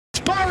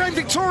Bahrain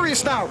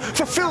victorious now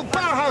for Phil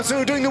Bauhaus, who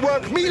are doing the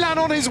work. Milan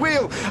on his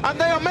wheel, and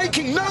they are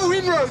making no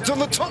inroads on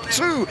the top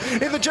two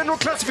in the general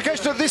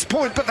classification at this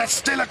point, but there's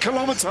still a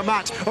kilometre,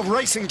 Matt, of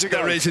racing to go.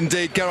 There is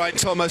indeed. Geraint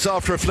Thomas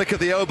after a flick of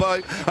the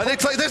elbow. And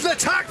it's like there's an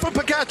attack from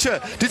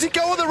Pogacar. Does he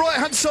go on the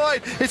right-hand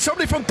side? It's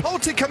somebody from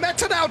Polti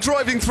Cometa now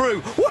driving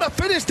through. What a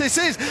finish this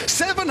is.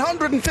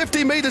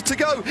 750 metres to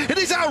go. It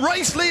is our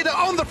race leader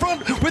on the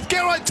front with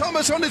Geraint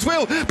Thomas on his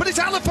wheel, but it's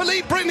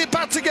Alaphilippe bringing it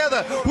back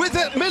together with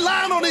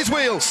Milan on his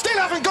wheel. Still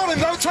haven't got him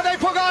though. Tadej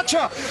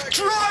Pogacar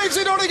drives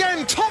it on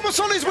again. Thomas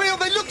on his wheel.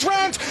 They looked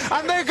round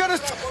and they're going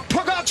to...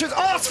 Pogacar's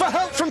asked for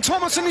help from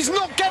Thomas and he's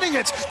not getting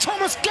it.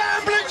 Thomas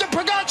gambling that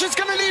Pogacar's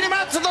going to lead him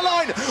out to the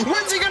line.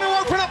 When's he going to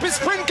open up his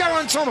sprint,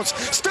 Geraint Thomas?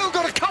 Still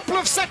got a couple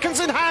of seconds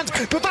in hand,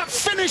 but that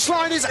finish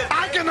line is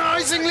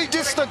agonisingly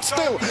distant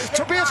still.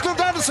 Tobias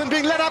Lund-Andersen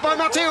being led out by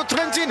Matteo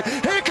Trentin.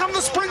 Here come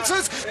the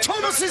sprinters.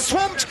 Thomas is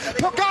swamped.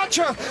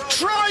 Pogacar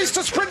tries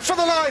to sprint for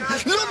the line.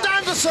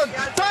 Lund-Andersen,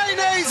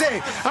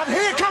 Dainese, and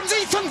here comes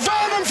Ethan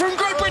Vernon from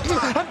Great Britain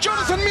and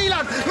Jonathan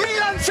Milan.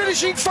 Milan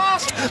finishing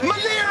fast.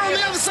 Malia on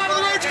the other side of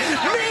the road.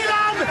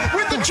 Milan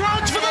with the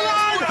charge for the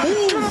line.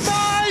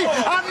 Girmay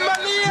and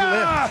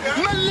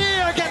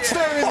Malia gets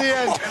there in the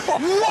end.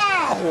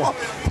 Wow!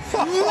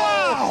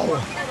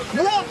 Wow!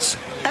 What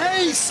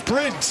a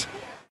sprint!